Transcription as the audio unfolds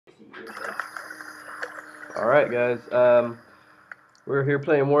Alright guys, we're here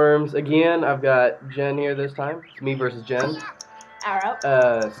playing Worms again. I've got Jen here this time. It's me versus Jen. Alright.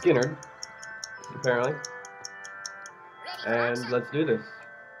 Skynyrd, apparently. And let's do this.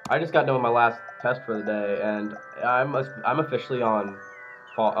 I just got done with my last test for the day, and I'm officially on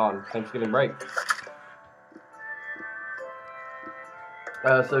Thanksgiving break.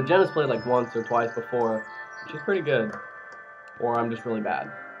 So Jen has played like once or twice before. She's pretty good. Or I'm just really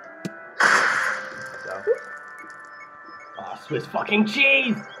bad. So. Oh, Swiss fucking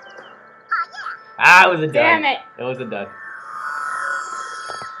cheese! Ah, it was a dud. Damn it! It was a dud.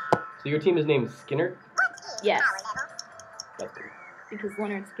 So your team is named Skynyrd? Yes. That's good. Because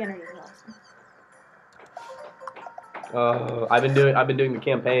Leonard Skynyrd is awesome. I've been doing the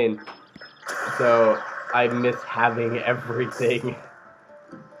campaign, so I miss having everything.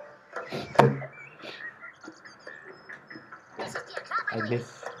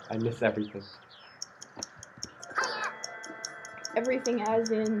 I miss everything. Everything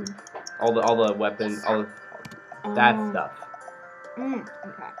as in All the weapons, all that stuff. Okay.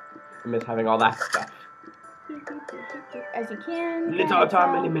 I miss having all that stuff. As you can.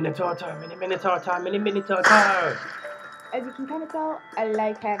 Minotaur, mini Minotaur, mini Minotaur, mini Minotaur. As you can kind of tell, I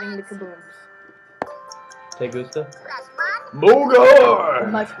like having the kabooms. Te gusta?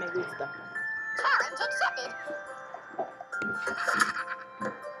 Mogar! Much me gusta. Challenge accepted.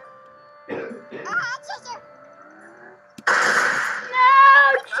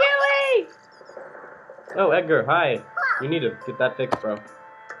 No, Chewie! Oh, Edgar, hi. You need to get that fixed, bro.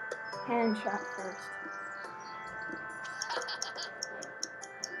 Hand shot first.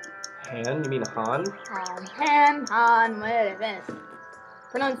 Han? You mean Han? Han, whatever it is.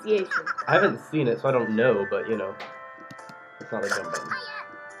 Pronunciation. I haven't seen it, so I don't know, but you know. It's not a jump button.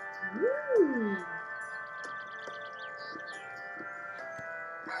 Ooh.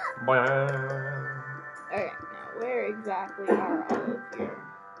 Alright, now where exactly are all of you?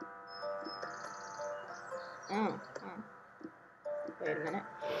 Oh.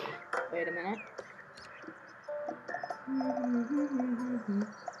 Wait a minute.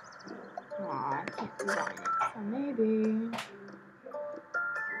 Aw, I can't design it, so maybe...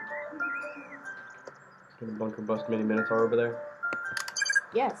 Can the bunker bust mini Minotaur over there?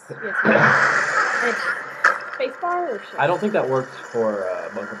 Yes. It's spacebar or shit? I don't think that works for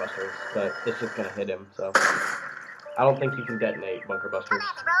bunker busters, but it's just gonna hit him, so... I don't think you can detonate bunker busters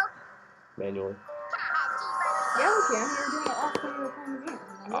manually. Yeah, we can. You were doing it last time you were playing the game.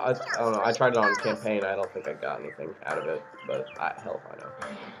 I don't know, I tried it on campaign, I don't think I got anything out of it, but hell if I know.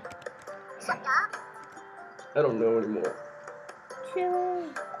 I don't know anymore. Chill.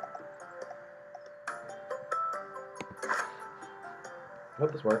 I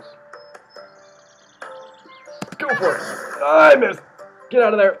hope this works. Go for it! I missed! Get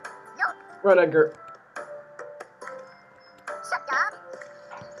out of there! Run, Edgar!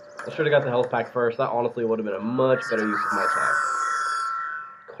 I should have got the health pack first. That honestly would have been a much better use of my time.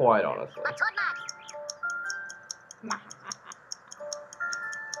 Quite honestly.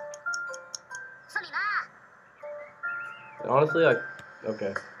 And honestly,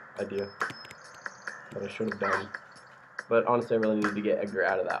 okay, idea. What I should have done. But honestly, I really needed to get Edgar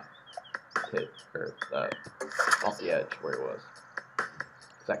out of that pit, or off the edge where he was.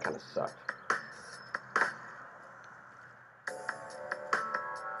 Because that kind of sucked.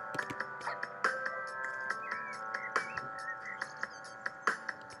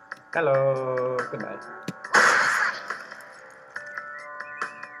 Hello, good night.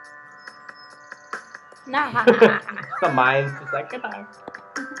 Nah. The mind's just like, good night.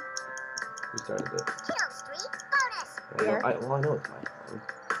 We started it. Kill streak bonus. I know it's my phone.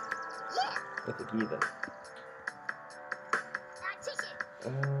 It's a heathen.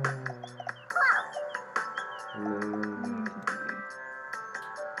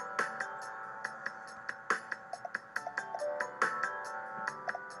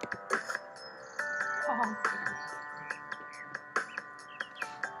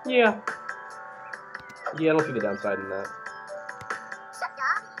 Yeah. Yeah, I don't see the downside in that.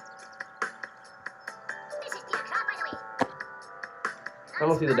 I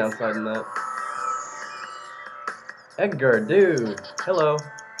don't see the downside in that. Edgar, dude. Hello.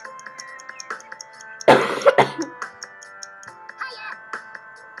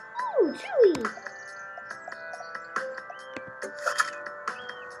 Ooh, Chewie.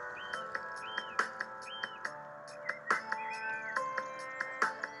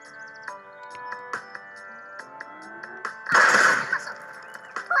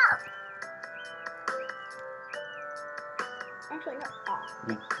 Actually, no.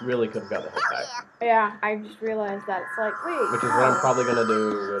 We really could have got the health back. Yeah, I just realized that. It's like, wait. Which is what I'm probably going to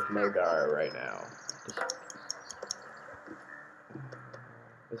do with Mogar right now. Just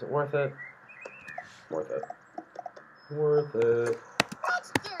Is it worth it? Worth it. Worth it.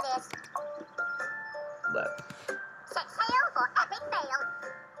 Let's do this. Let's. Set sail for epic fail.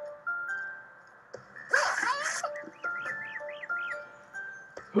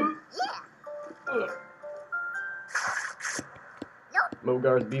 Yeah.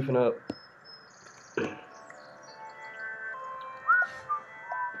 Mogar's beefing up.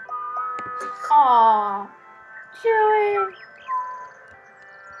 Aww. Chewy.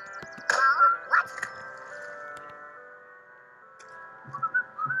 What?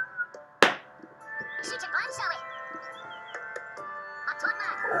 Shoot it, Glenn, shall we? Hot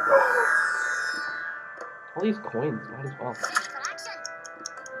man. All these coins, might as well. Ready for action.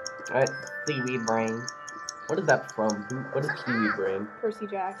 Alright, seaweed brain. What is that from? What is seaweed brain? Percy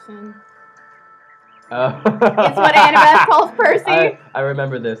Jackson. Oh. It's what Annabeth calls Percy. I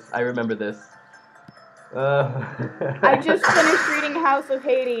remember this. I remember this. I just finished reading House of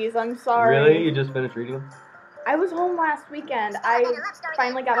Hades. I'm sorry. Really? You just finished reading them? I was home last weekend. I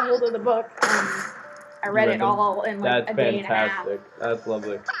finally got a hold of the book and I read it all in like That's a day and a half. fantastic. That's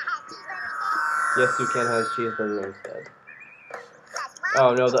lovely. Yes, you can have cheeseburger instead.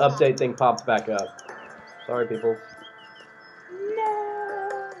 Oh no, the update thing popped back up. Sorry, people.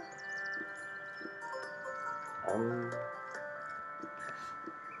 No.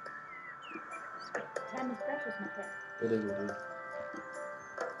 Time is precious, my friend. It is indeed.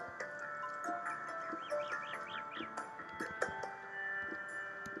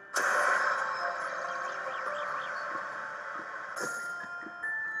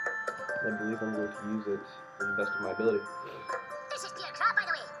 I believe I'm going to use it to the best of my ability. This is clear crap, by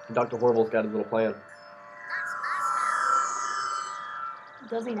the way. Dr. Horrible's got his little plan. That's awesome.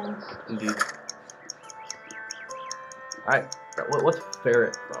 Does he know? Indeed. Alright, what's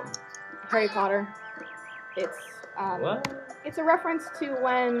ferret from? Harry Potter. It's What? It's a reference to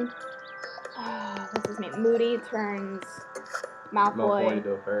when what's his name? Moody turns Malfoy. Malfoy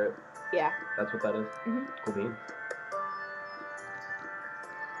into a ferret. Yeah. That's what that is? Mhm. Cool bean.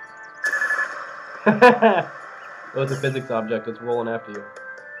 Oh, it's a physics object. It's rolling after you.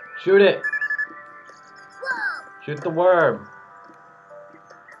 Shoot it! Whoa. Shoot the worm!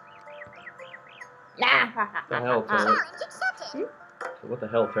 Nah. What the hell, turret? Challenge accepted. What the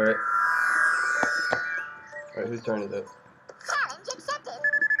hell, turret? Alright, whose turn is it? Challenge accepted.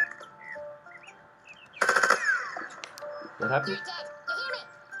 What happened? You're dead.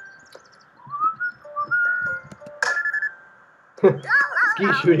 You hear me? Ski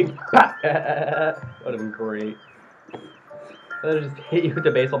shooting. That would have been great. And then it just hit you with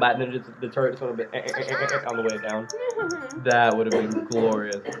the baseball bat and then just, the turret just went a bit on the way down. That would have been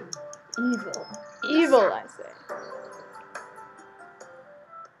glorious. Evil. Evil, I say.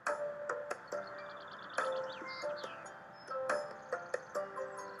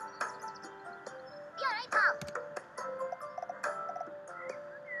 You alright, pal?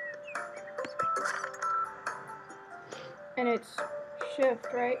 And it's shift,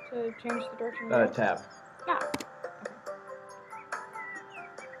 right, to change the direction of the boat? Tab. Ah.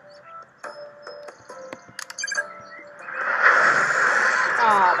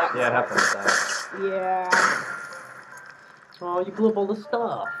 Ah, that Yeah, have fun with that. Yeah. Oh, you blew up all the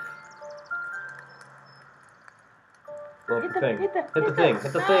stuff. Blow up the thing. Hit the thing.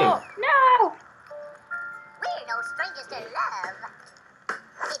 Hit the no, thing. No! We're no strangers to love.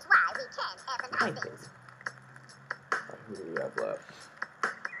 It's why we can't have an Thank you. husband. Alright, who do we have left?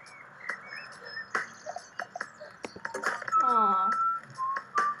 Aw.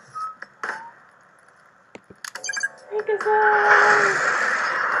 Freakazoid!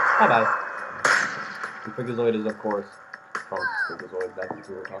 Bye-bye. And Freakazoid is, of course, Trunk Freakazoid. That's what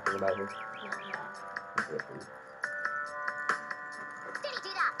we were talking about here. Steady do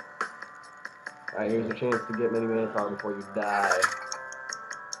that. Alright, here's your chance to get Mini Minotaur before you die.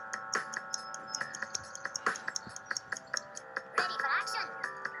 Ready for action.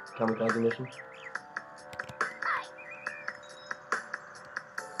 Kamikaze mission. Aye.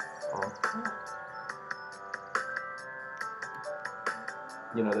 Oh.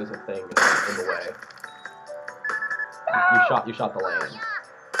 You know, there's a thing in the way. You shot the land.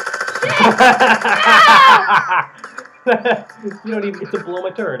 You don't even get to blow my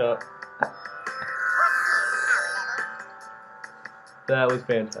turret up. That was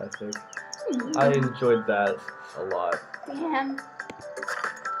fantastic. I enjoyed that a lot. Damn. No!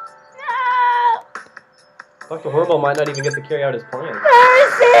 Dr. Horrible might not even get to carry out his plan.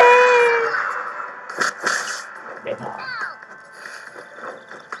 Percy!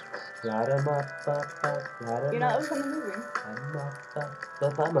 Light 'em up, You know, that was in the movie. I'm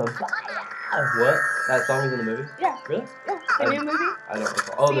on fire. What? That song was in the movie? Yeah. Really? Yeah. The new movie? I don't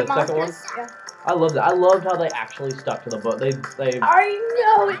recall. Oh, the Sea second one? Monsters? Yeah. I loved it. I loved how they actually stuck to the book. They I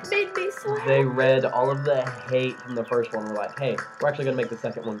know, it made me so happy. they read all of the hate from the first one. We're like, hey, we're actually gonna make the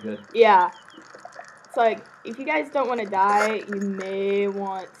second one good. Yeah. It's like, if you guys don't want to die, you may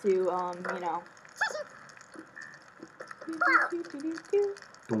want to, you know.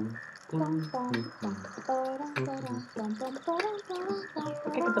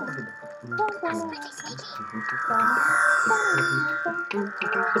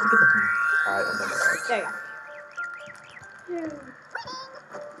 Alright, I'm done with that. There you go.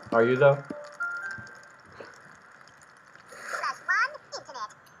 Are you though?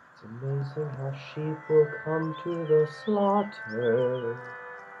 It's amazing how sheep will come to the slaughter.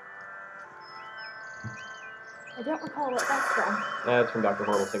 I don't recall what that's from. That's from Dr.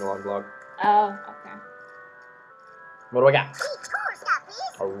 Horrible Sing-Along Vlog. Oh, okay. What do I got?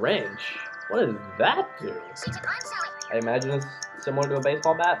 A wrench? What does that do? I imagine it's similar to a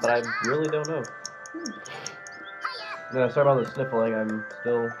baseball bat, but I really don't know. No, sorry about the sniffling. I'm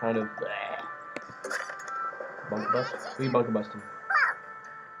still kind of... Bunker bust? Who you bunker busting?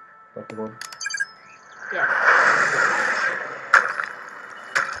 Dr. Horrible? Yeah.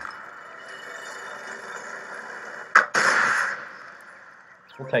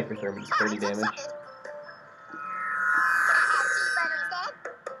 We'll take your 30 damage.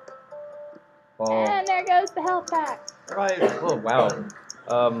 Oh. And there goes the health pack. Right. Oh, wow.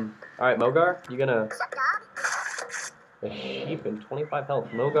 Alright, Mogar, you gonna... A sheep and 25 health.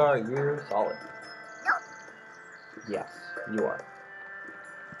 Mogar, you're solid. Yes, you are.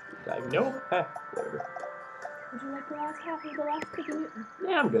 No? Heh, whatever. Would you like the last half of the last Newton?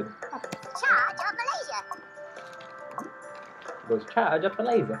 Yeah, I'm good. Charge of Malaysia. Goes charge up the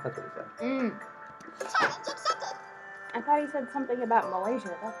laser. That's what he said. Challenge accepted. I thought he said something about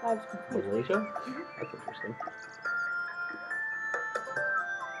Malaysia. That's why I was confused. Malaysia? That's interesting.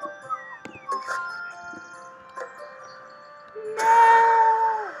 No!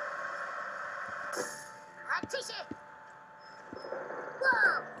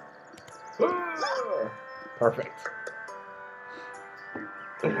 Whoa. Perfect.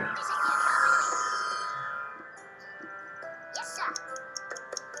 Yes, sir.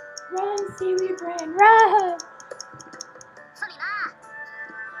 Run, seaweed brain, run! Funny ma.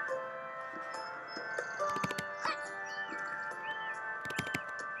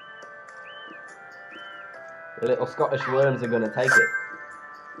 The little Scottish worms are gonna take it.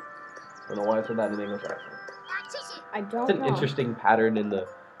 I don't know why I said that in an English accent. I don't It's an know. interesting pattern in the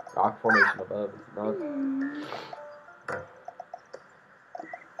rock formation above. It's not.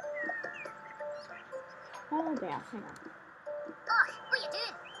 Oh, damn. Hang on. Oh, what you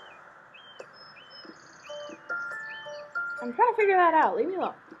doing? I'm trying to figure that out. Leave me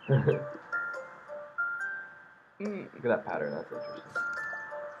alone. Look at that pattern. That's interesting.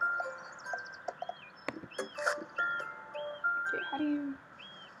 Okay, how do you...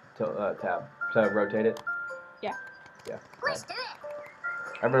 Tab. To rotate it. Yeah. Yeah. Let's do it.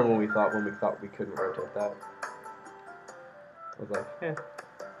 I remember when we thought we couldn't rotate that. I was like,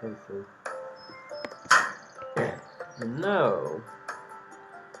 let's see. No.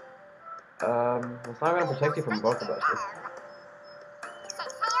 It's not gonna protect you from bunker buster.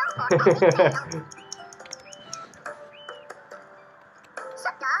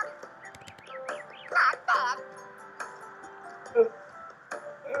 Sup, dog? Not bad. Nope.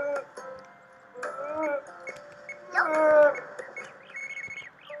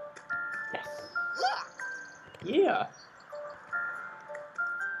 Yes. Yeah. Yeah.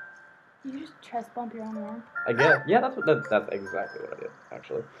 You just chest bump your own arm? I guess. Yeah, that's exactly what I did,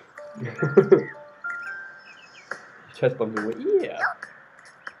 actually. Chest bump away. Yeah.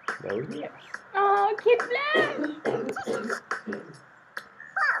 No, yes. Oh, Kid Flash!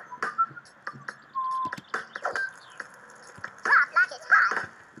 Drop like it's hot.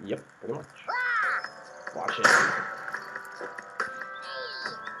 Yep, pretty much. Wow. Watch it.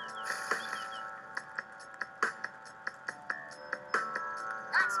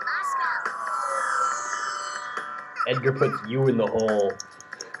 That's my spell. Edgar puts you in the hole.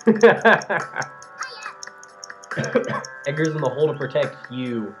 Hiya. Edgar's in the hole to protect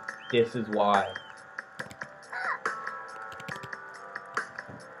you. This is why.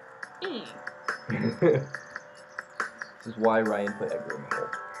 This is why Ryan put Edgar in the hole.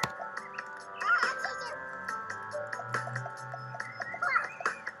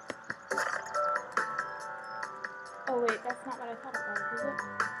 Oh, wait, that's not what I thought it was, is it?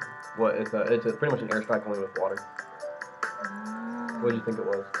 What? It's a pretty much an airstrike only with water. What did you think it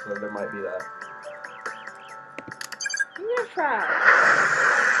was? So there might be that. I'm gonna try.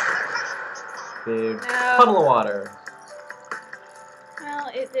 Big No. puddle of water.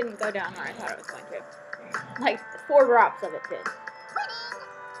 It didn't go down where I thought it was going to. Like 4 drops of it did.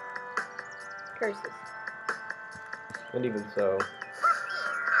 Curses. And even so,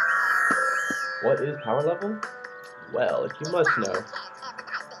 what is power level? Well, if you must know.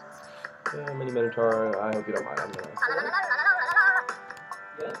 Yeah, Mini Minotaur, I hope you don't mind. I'm gonna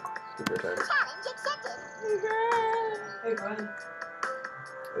skip your turn. Challenge accepted. Hey, Brian.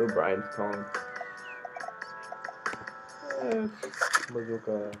 Oh, Brian's calling.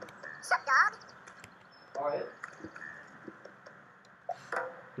 Bazooka. Sup, dog? Alright.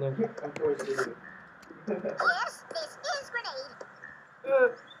 No. Of course you do. Yes, this is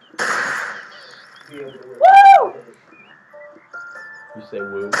grenade. Be able to work. Woo! You say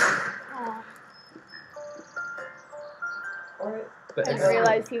woo. Aw, Alright. But I didn't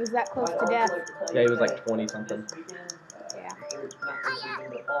realize he was that close to death. Yeah, he was like 20 something. This weekend, Yeah. or not this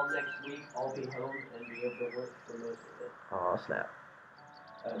weekend, but all next week, I'll be home and be able to work for most of it. Aw, snap.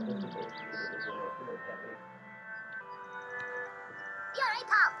 Just to make sure to work that week. You're a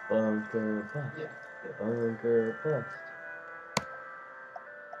pal. Bunker bust. Yeah. Bunker bust.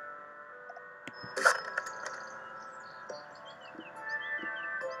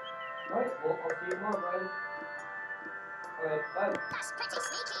 Alright, well, I'll see you tomorrow, Brian. Alright, bye. That's pretty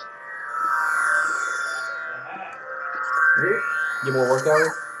sneaky. Get more work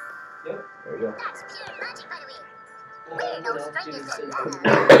hours? Yep. There you go. That's pure magic, by the way. Well, We're no you know, strangers Steven to said love.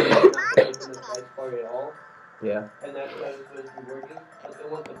 that they're not taking this guy's party at all, Yeah. and that's what I was supposed to be working, but they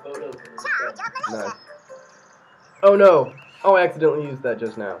want the photo for Charge instead. of Malaysia. Nice. Oh no! Oh, I accidentally used that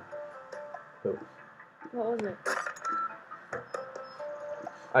just now. Poop. What was it?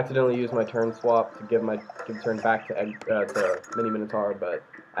 I accidentally used my turn swap to give turn back to Mini Minotaur, but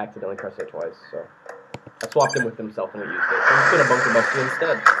I accidentally pressed it twice, so I swapped him with himself and I used it. I'm just gonna bunker bust you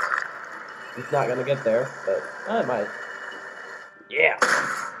instead. It's not gonna get there, but I might. Yeah.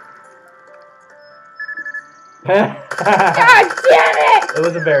 God damn it! It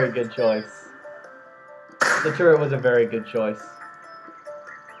was a very good choice. The turret was a very good choice.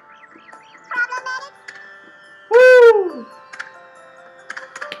 Problematic. Woo!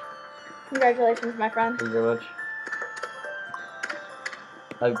 Congratulations, my friend. Thank you very much.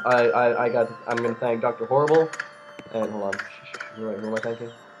 I'm gonna thank Dr. Horrible, and hold on, who am I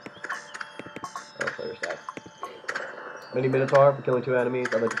thanking? Oh, player stats. Mini Minotaur for killing 2 enemies.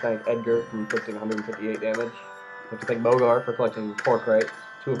 I'd like to thank Edgar for inflicting 158 damage. I'd like to thank Mogar for collecting 4 crates.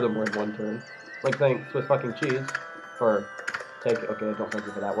 2 of them were in 1 turn. I'd like to thank Swiss fucking Cheese for taking. Okay, don't thank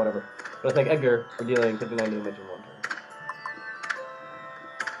you for that. Whatever. But I thank Edgar for dealing 59 damage in 1 turn.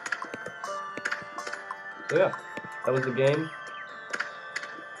 So yeah, that was the game.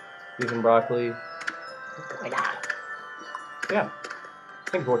 Using broccoli. Oh my god. So yeah,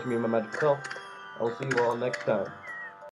 thanks for watching me and my magical self. I will see you all next time.